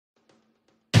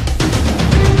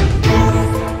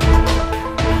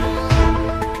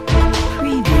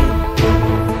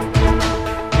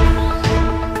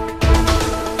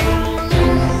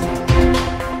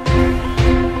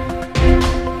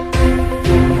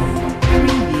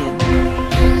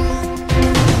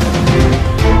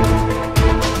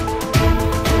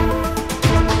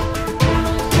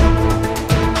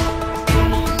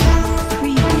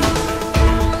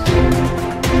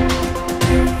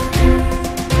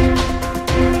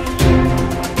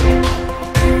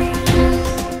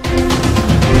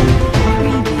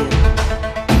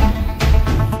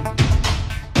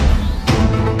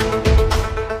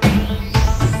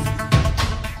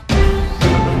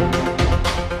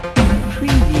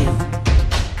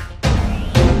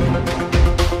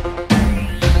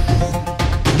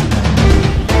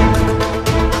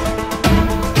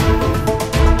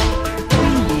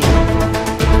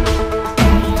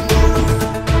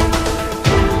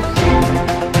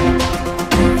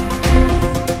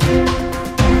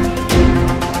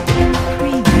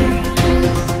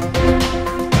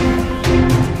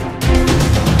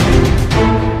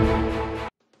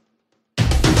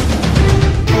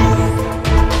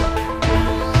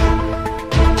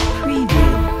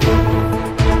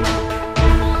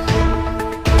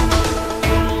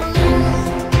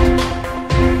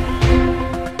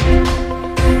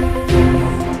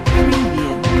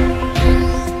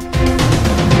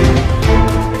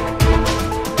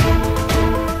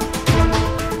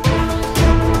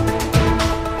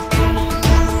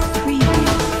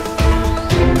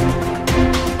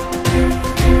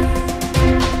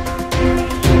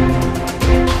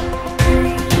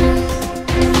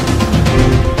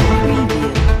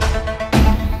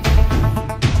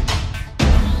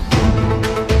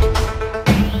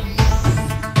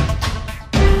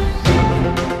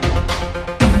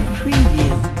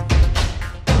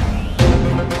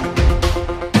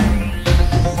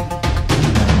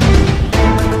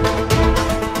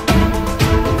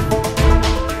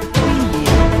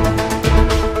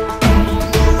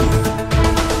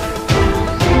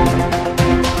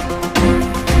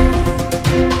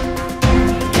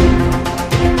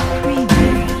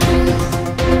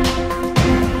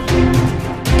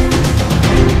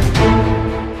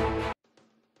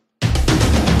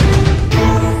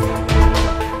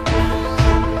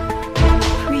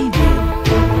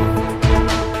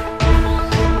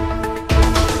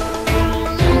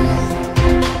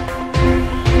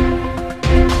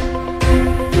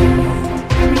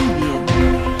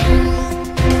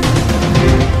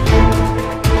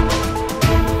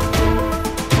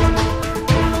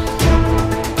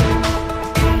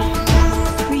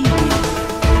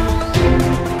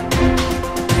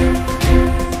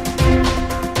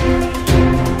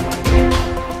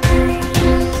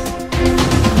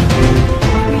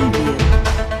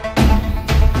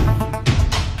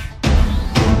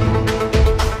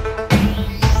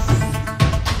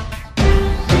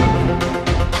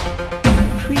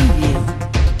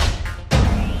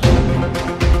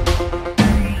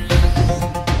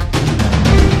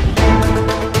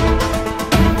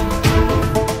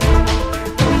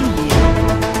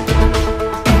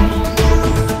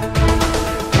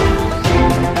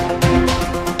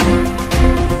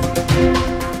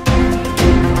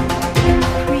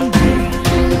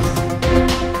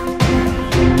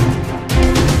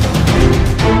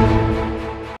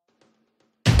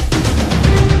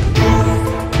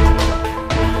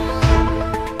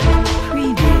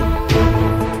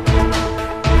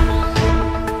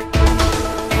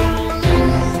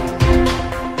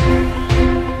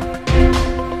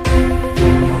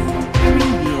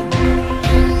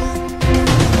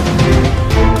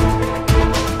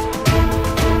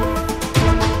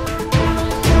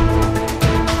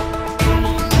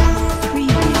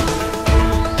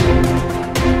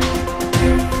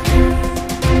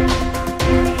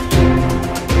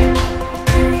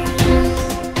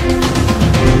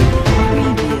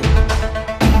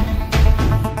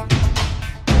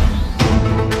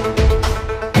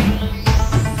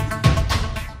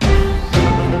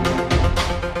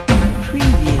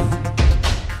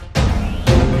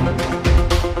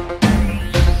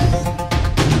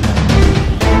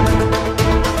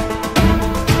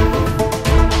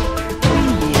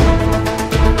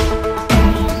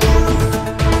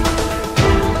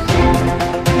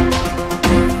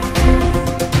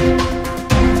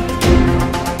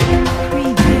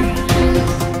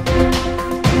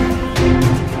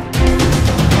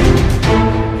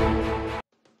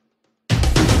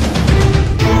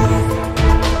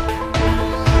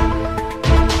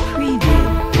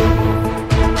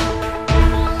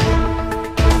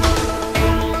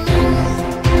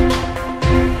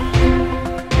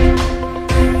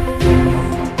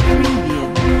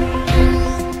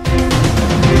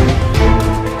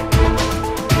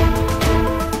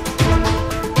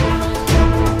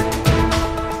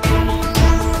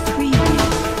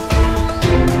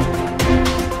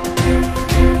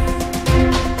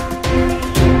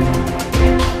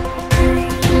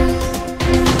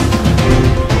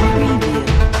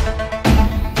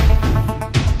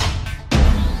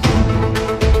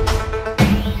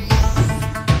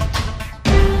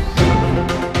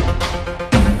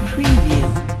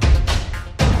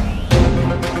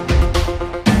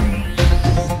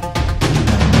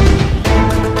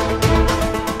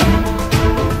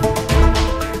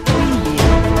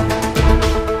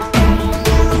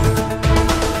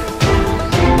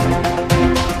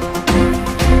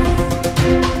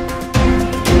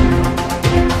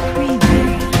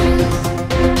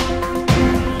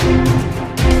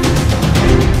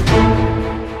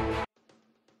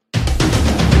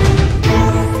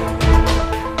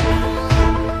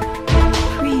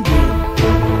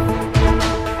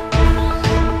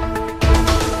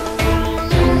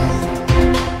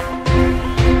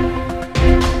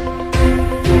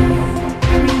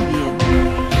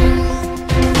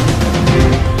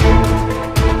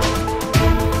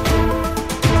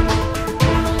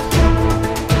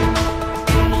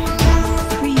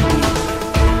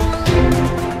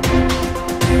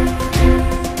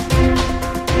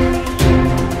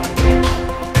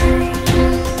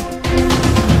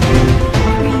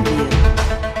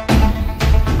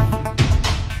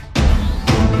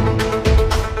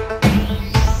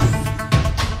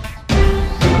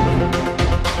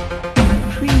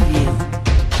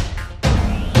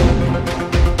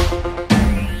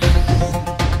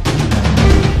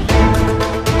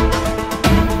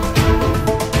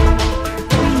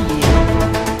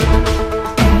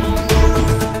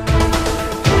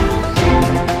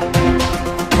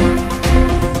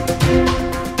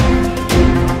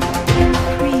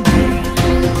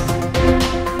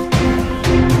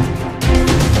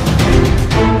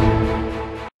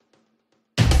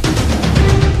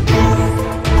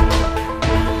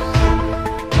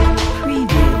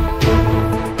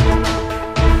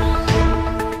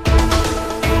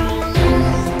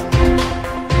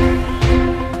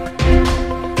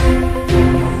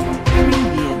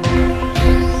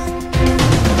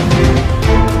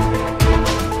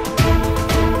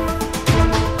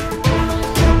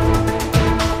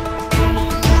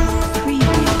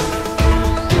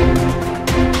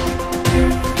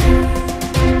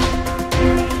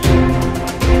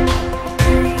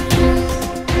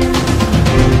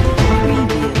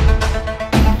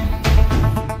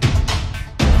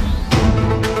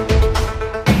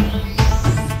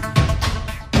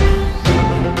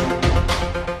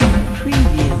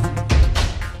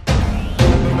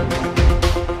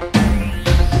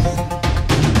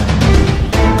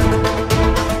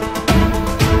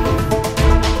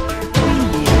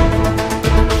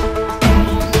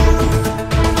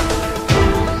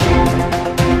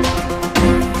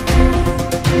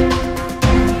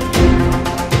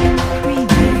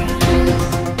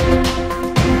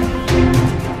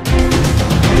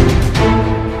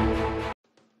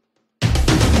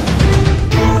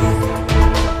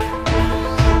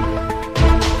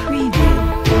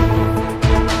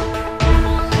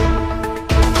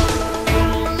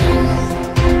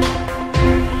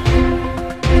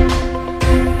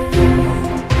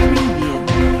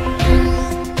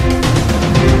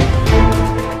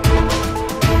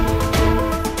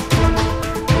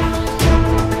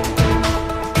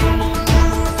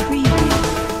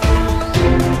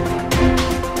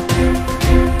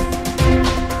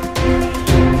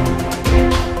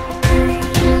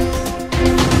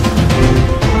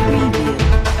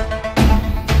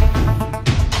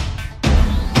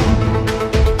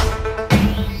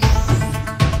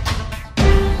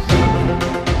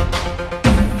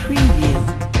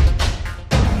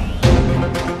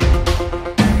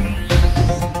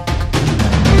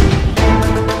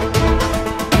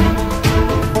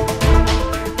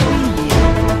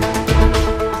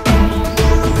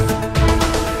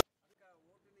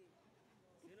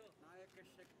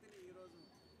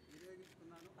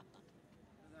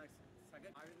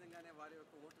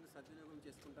సద్వినియోగం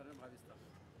చేసుకుంటారని భావిస్తాం.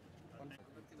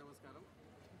 అందరికీ నమస్కారం.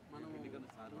 మనం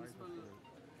మున్సిపల్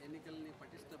ఎన్నికల్ని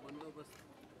పటిష్ట బందోబస్తు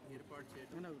ఏర్పాటు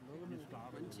చేయడం,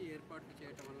 మంచి ఏర్పాట్లు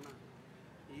చేయటం వలన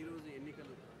ఈరోజు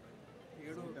ఎన్నికలు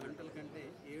 7 గంటల కంటే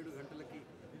 7 గంటలకి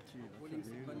పోలింగ్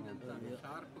సిబ్బంది అంతా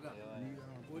షార్ప్గా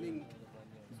పోలింగ్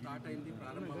స్టార్ట్ అయింది,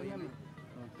 ప్రారంభమైంది.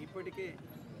 ఇప్పటికే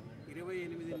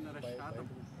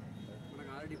 28.5%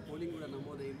 మనకు ఆల్రెడీ పోలింగ్ కూడా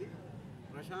నమోదైంది.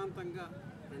 ప్రశాంతంగా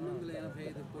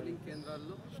 285 పోలింగ్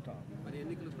కేంద్రాల్లో మరి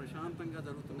ఎన్నికలు ప్రశాంతంగా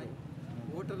జరుగుతున్నాయి.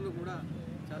 ఓటర్లు కూడా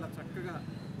చాలా చక్కగా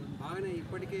బాగానే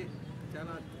ఇప్పటికే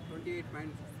చాలా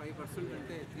 28.5%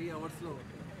 అంటే 3 అవర్స్లో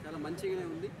చాలా మంచిగానే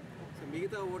ఉంది. సో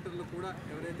మిగతా ఓటర్లు కూడా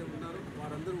ఎవరైతే ఉన్నారో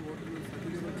వారందరూ ఓటర్లు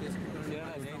సద్వినియోగం చేసుకుంటారని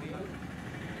భావిస్తున్నారు.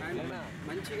 అండ్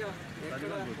మంచిగా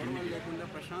ఎక్కడ గొడవలు లేకుండా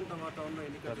ప్రశాంత వాతావరణంలో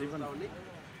ఎన్నికలు జరుగుతూ ఉన్నాయి.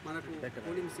 మనకు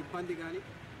పోలింగ్ సిబ్బంది కానీ,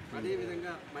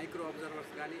 అదేవిధంగా మైక్రో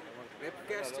అబ్జర్వర్స్ కానీ, వెబ్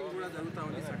కాస్టింగ్ కూడా జరుగుతూ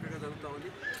ఉంది, చక్కగా జరుగుతూ ఉంది.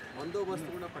 బందోబస్తు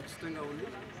కూడా పటిష్టంగా ఉంది.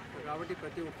 కాబట్టి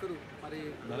ప్రతి ఒక్కరూ మరి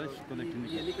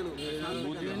ఈ ఎన్నికలు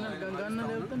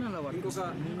ఇంకొక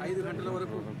 5 గంటల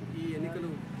వరకు ఈ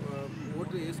ఎన్నికలు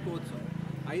ఓట్లు వేసుకోవచ్చు.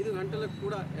 5 గంటలకు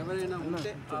కూడా ఎవరైనా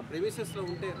ఉంటే ఆ ప్రెమిసెస్లో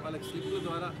ఉంటే వాళ్ళకి స్లిప్ల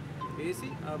ద్వారా వేసి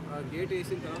గేట్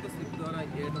వేసిన తర్వాత స్లిప్ ద్వారా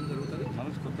వేయడం జరుగుతుంది.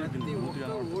 ప్రతి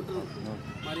ఒక్క ఓటరు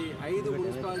మరి 5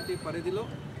 మున్సిపాలిటీ పరిధిలో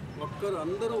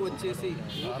అందరూ వచ్చేసి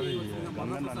ఓటు వేయవలసిందిగా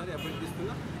మరొకసారి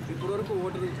అభ్యర్థిస్తున్నా. ఇప్పటివరకు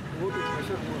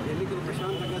ఎన్నికలు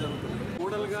ప్రశాంతంగా జరుగుతుంది.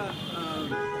 మోడల్గా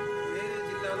వేరే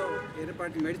జిల్లాలో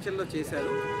ఏర్పాటు మేడ్చల్లో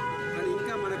చేశారు, కానీ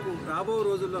ఇంకా మనకు రాబో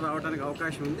రోజుల్లో రావడానికి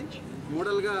అవకాశం ఉంది.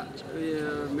 మోడల్గా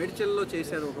మేడ్చల్లో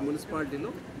చేశారు ఒక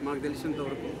మున్సిపాలిటీలో మాకు తెలిసినంత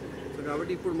వరకు. సో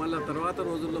కాబట్టి ఇప్పుడు మళ్ళీ తర్వాత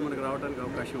రోజుల్లో మనకు రావడానికి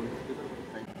అవకాశం ఉంది.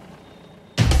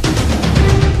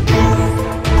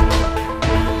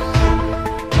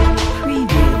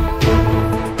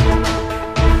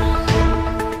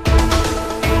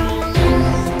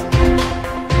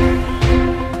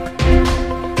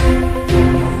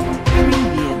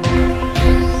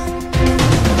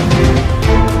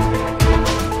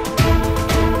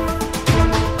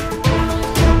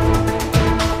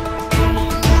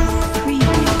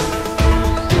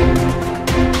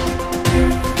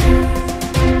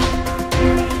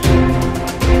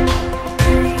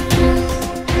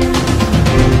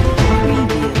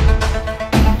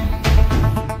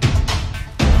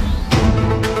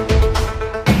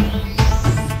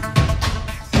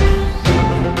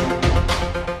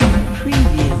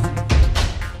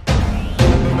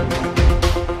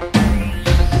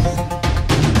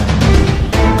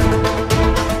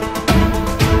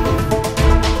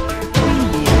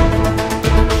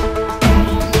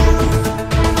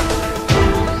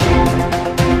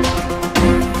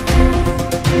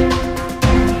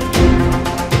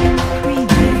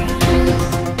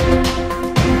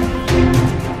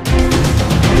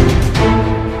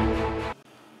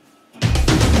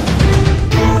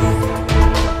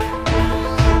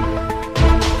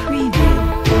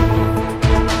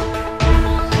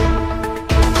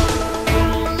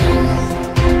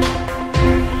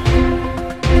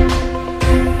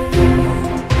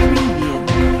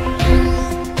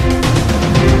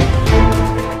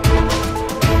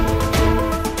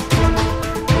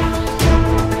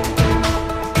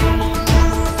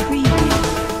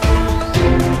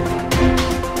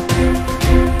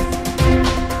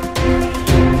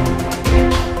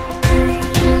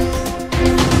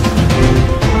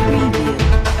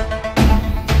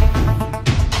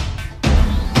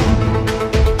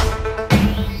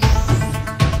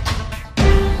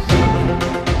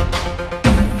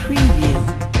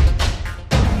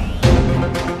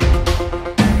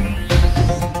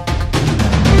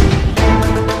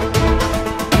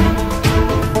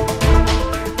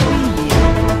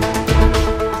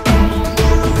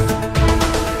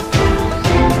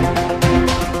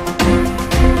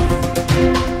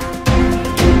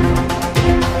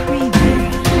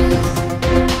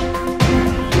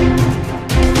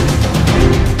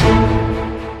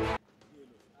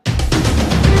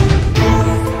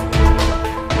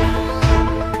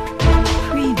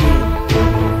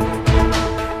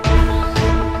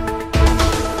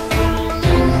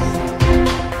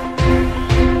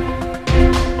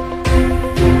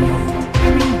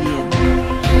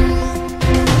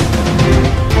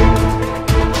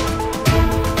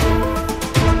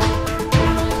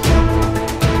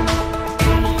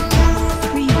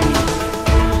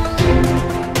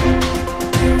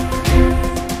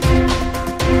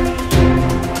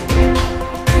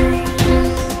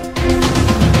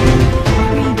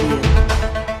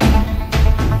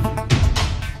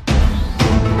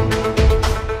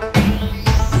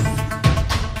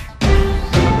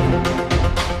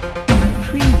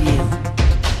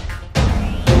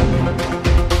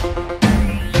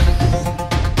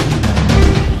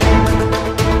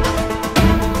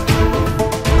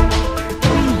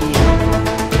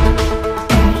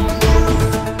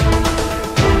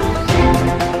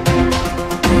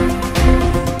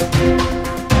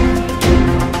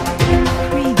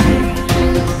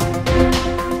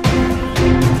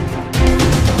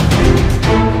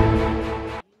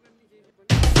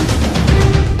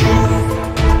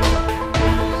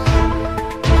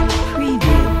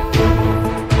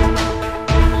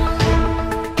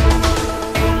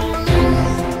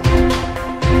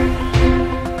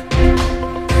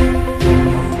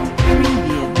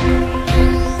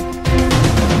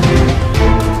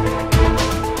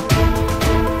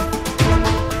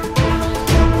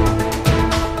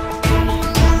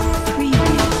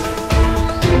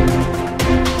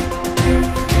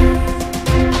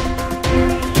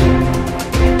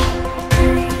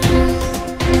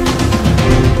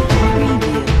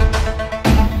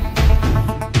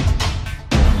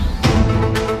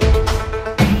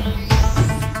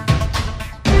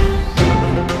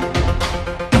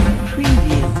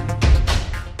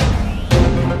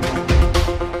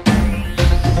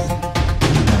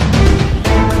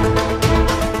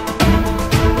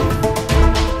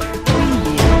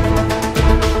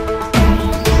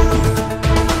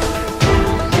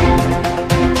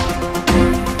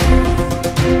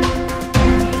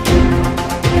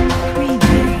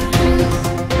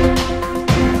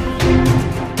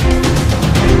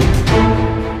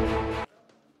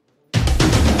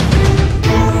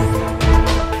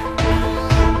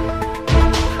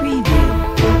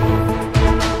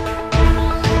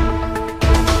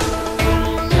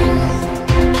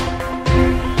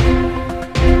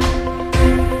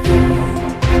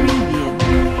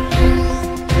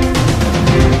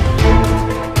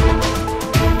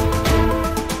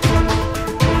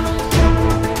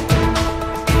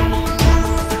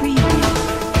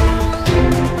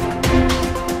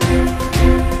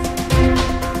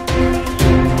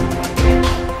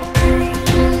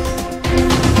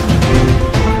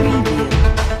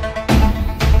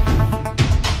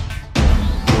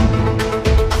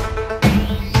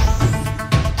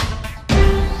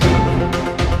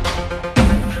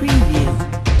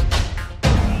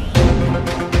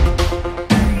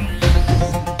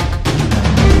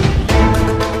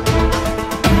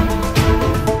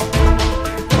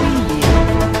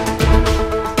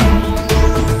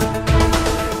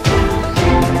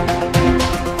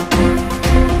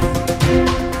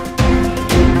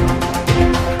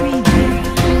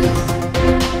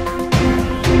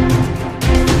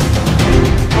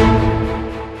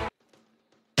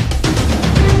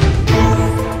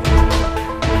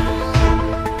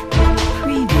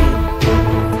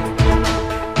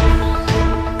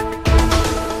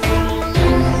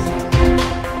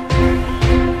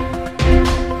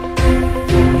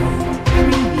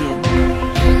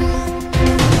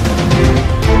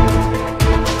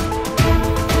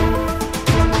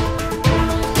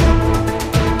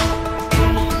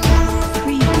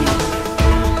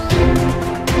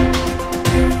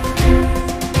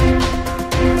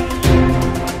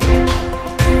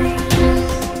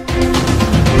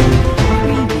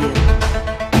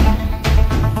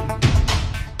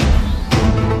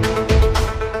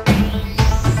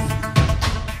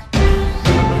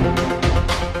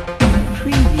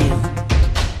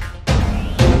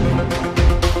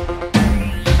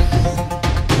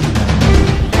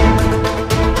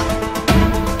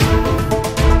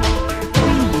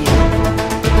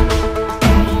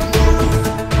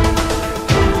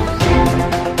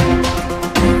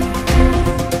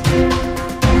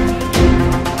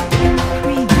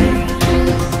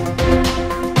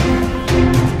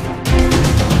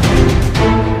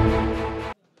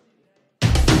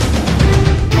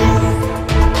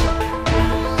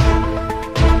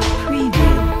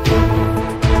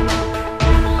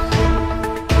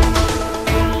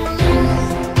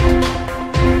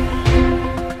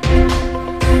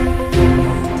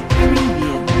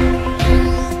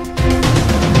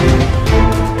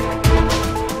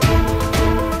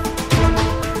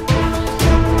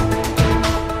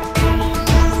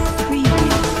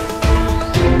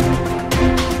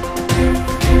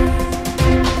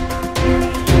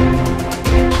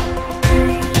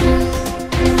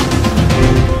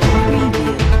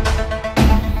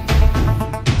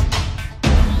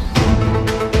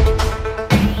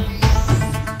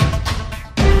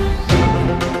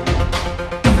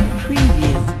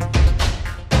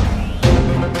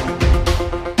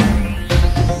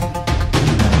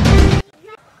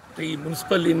 ఈ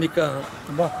మున్సిపల్ ఎన్నిక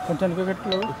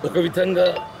ఒక విధంగా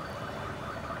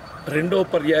రెండో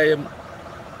పర్యాయం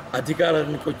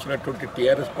అధికారానికి వచ్చినటువంటి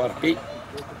టీఆర్ఎస్ పార్టీ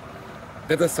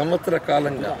గత సంవత్సర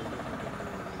కాలంగా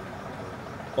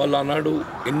వాళ్ళు ఆనాడు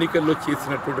ఎన్నికల్లో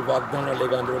చేసినటువంటి వాగ్దానాలే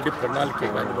కానివ్వండి, ప్రణాళికే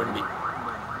కానివ్వండి,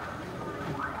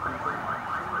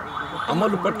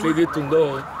 అమలు పట్ల ఏదైతుందో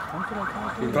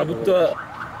ప్రభుత్వ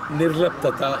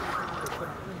నిర్లప్తత,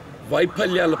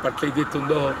 వైఫల్యాల పట్ల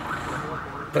ఏదైతుందో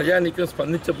ప్రజానీకం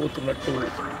స్పందించబోతున్నట్టు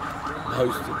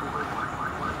భావిస్తుంది.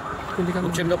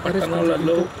 ముఖ్యంగా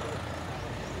పట్టణాలలో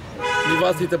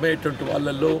నివాసితమైనటువంటి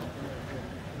వాళ్ళల్లో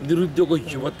నిరుద్యోగ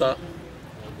యువత,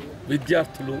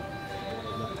 విద్యార్థులు,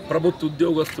 ప్రభుత్వ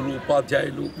ఉద్యోగస్తులు,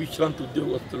 ఉపాధ్యాయులు, విశ్రాంతి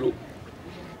ఉద్యోగస్తులు,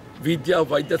 విద్యా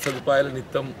వైద్య సదుపాయాల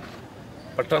నిమిత్తం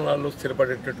పట్టణాల్లో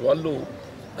స్థిరపడేటువంటి వాళ్ళు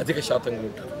అధిక శాతంగా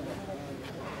ఉంటారు.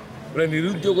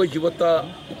 నిరుద్యోగ యువత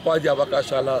ఉపాధి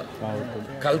అవకాశాల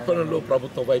కల్పనలో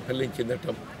ప్రభుత్వం వైఫల్యం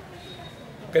చెందటం,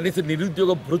 కనీసం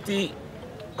నిరుద్యోగ భృతి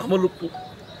అమలు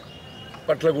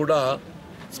పట్ల కూడా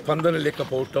స్పందన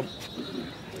లేకపోవటం,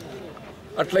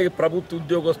 అట్లాగే ప్రభుత్వ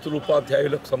ఉద్యోగస్తులు,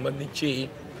 ఉపాధ్యాయులకు సంబంధించి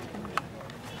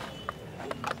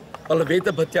వాళ్ళ వేత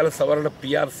భత్యాల సవరణ,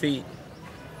 పిఆర్సీ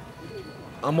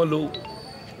అమలు,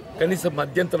 కనీసం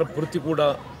మధ్యంతర భృతి కూడా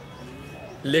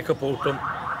లేకపోవటం,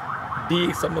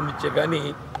 డిఏకి సంబంధించే కానీ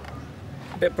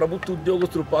అంటే ప్రభుత్వ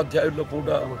ఉద్యోగస్తులు, ఉపాధ్యాయుల్లో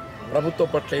కూడా ప్రభుత్వం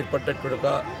పట్ల ఏర్పడ్డటువంటి ఒక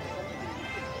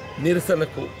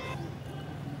నిరసనకు,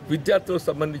 విద్యార్థులకు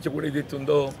సంబంధించి కూడా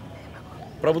ఏదైతుందో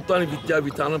ప్రభుత్వానికి విద్యా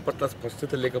విధానం పట్ల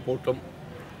స్పష్టత లేకపోవటం,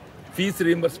 ఫీజు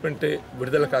రీయింబర్స్మెంటే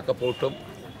విడుదల కాకపోవటం,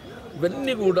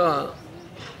 ఇవన్నీ కూడా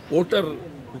ఓటర్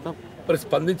మరి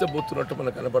స్పందించబోతున్నట్టు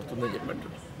మనకు కనబడుతుందని చెప్పండి.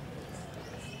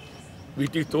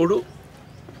 వీటికి తోడు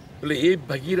ఏ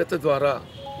భగీరథ ద్వారా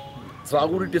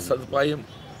త్రాగునీటి సదుపాయం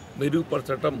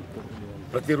మెరుగుపరచడం,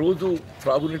 ప్రతిరోజు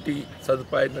త్రాగునీటి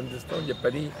సదుపాయాన్ని అందిస్తామని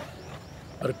చెప్పని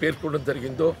మరి పేర్కొనడం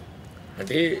జరిగిందో,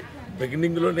 అంటే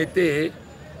బిగినింగ్లోనైతే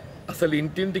అసలు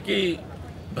ఇంటింటికి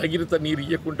భగీరథ నీరు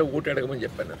ఇవ్వకుండా ఓటు అడగమని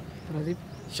చెప్పారు.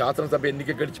 శాసనసభ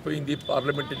ఎన్నిక గడిచిపోయింది,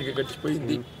 పార్లమెంట్ ఎన్నిక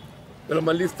గడిచిపోయింది, ఇలా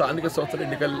మళ్ళీ స్థానిక సంస్థల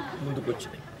ఎన్నికలు ముందుకు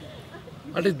వచ్చినాయి.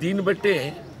 అంటే దీన్ని బట్టే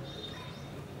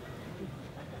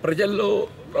ప్రజల్లో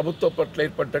ప్రభుత్వం పట్ల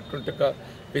ఏర్పడ్డటువంటి ఒక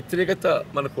వ్యతిరేకత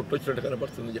మనకు కొట్టొచ్చినట్టు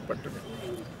కనబడుతుందని చెప్పంటున్నాను.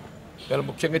 ఇలా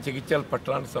ముఖ్యంగా జగిత్యాల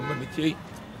పట్టణానికి సంబంధించి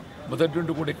మొదటి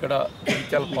నుండి కూడా ఇక్కడ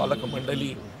జగిత్యాల పాలక మండలి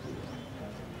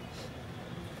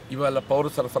ఇవాళ పౌర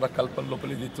సరఫరా కల్పన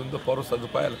లోపల ఏదైతుందో పౌర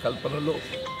సదుపాయాల కల్పనలో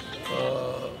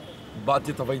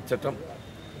బాధ్యత వహించటం,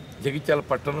 జగిత్యాల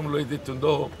పట్టణంలో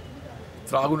ఏదైతుందో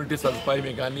త్రాగునీటి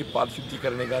సదుపాయమే కానీ,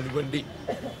 పారిశుద్ధీకరణ కానివ్వండి,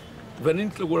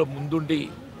 ఇవన్నింటిలో కూడా ముందుండి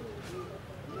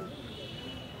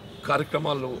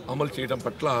కార్యక్రమాలు అమలు చేయడం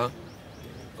పట్ల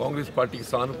కాంగ్రెస్ పార్టీకి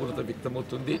సానుకూలత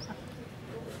వ్యక్తమవుతుంది.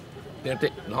 అంటే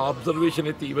నా అబ్జర్వేషన్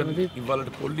అయితే ఇవాళ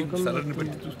పోలింగ్ సరళిని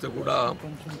బట్టి చూస్తే కూడా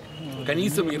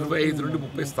కనీసం 25 నుండి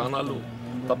 30 స్థానాలు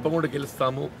తప్పకుండా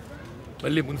గెలుస్తాము,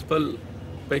 మళ్ళీ మున్సిపల్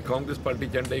పై కాంగ్రెస్ పార్టీ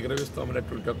జెండా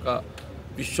ఎగరవేస్తామనేటువంటి ఒక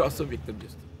విశ్వాసం వ్యక్తం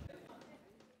చేస్తుంది.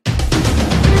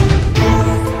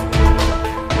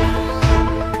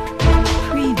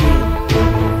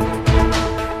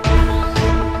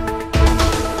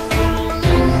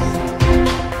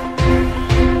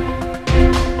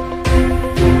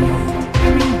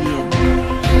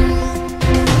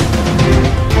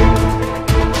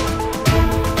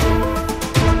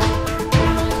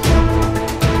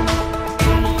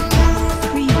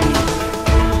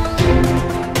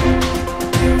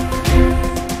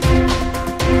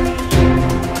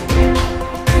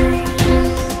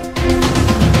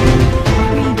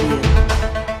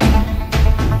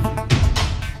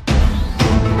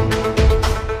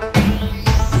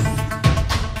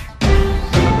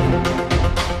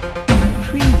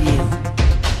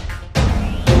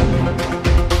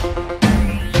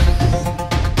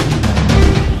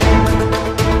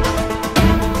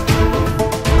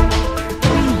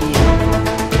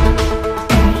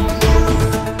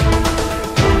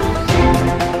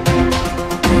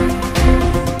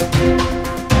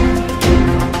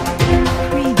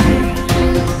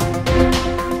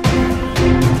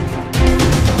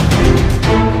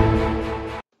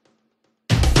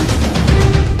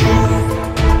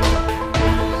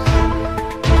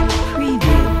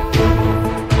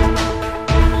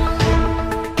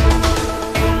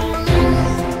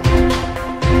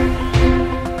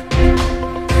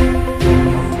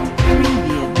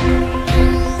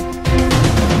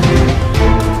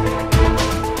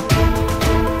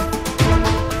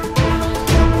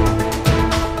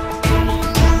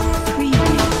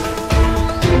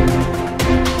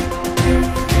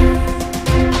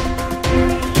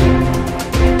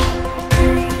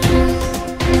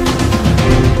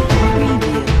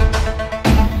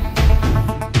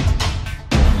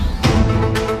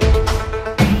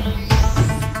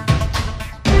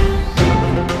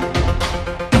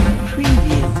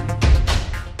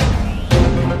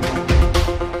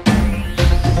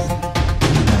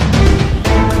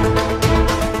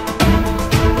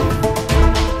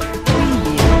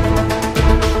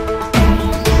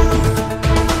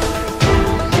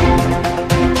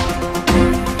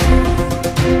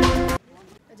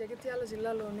 జగిత్యాల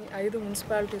జిల్లాలోని 5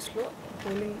 మున్సిపాలిటీస్లో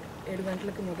పోలింగ్ 7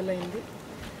 గంటలకు మొదలైంది.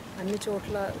 అన్ని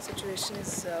చోట్ల situation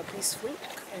is peaceful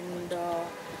and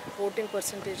voting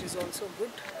percentage is also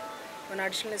good. మన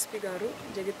అడిషనల్ ఎస్పీ గారు,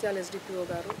 జగిత్యాల ఎస్డిపిఓ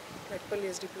గారు, మెట్పల్లి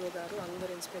ఎస్డిపిఓ గారు,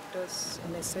 అందరు inspectors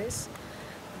and SIs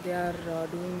they are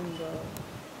doing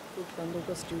good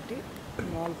Bandobast duty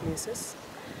in all places.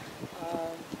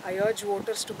 I urge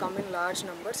voters to come in large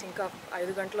numbers. ఇంకా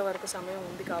 5 గంటల వరకు సమయం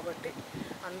ఉంది కాబట్టి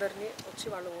అందరినీ వచ్చి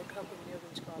వాళ్ళ ఓటు హక్కు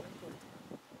వినియోగించుకోవాలని కోరుతున్నాను.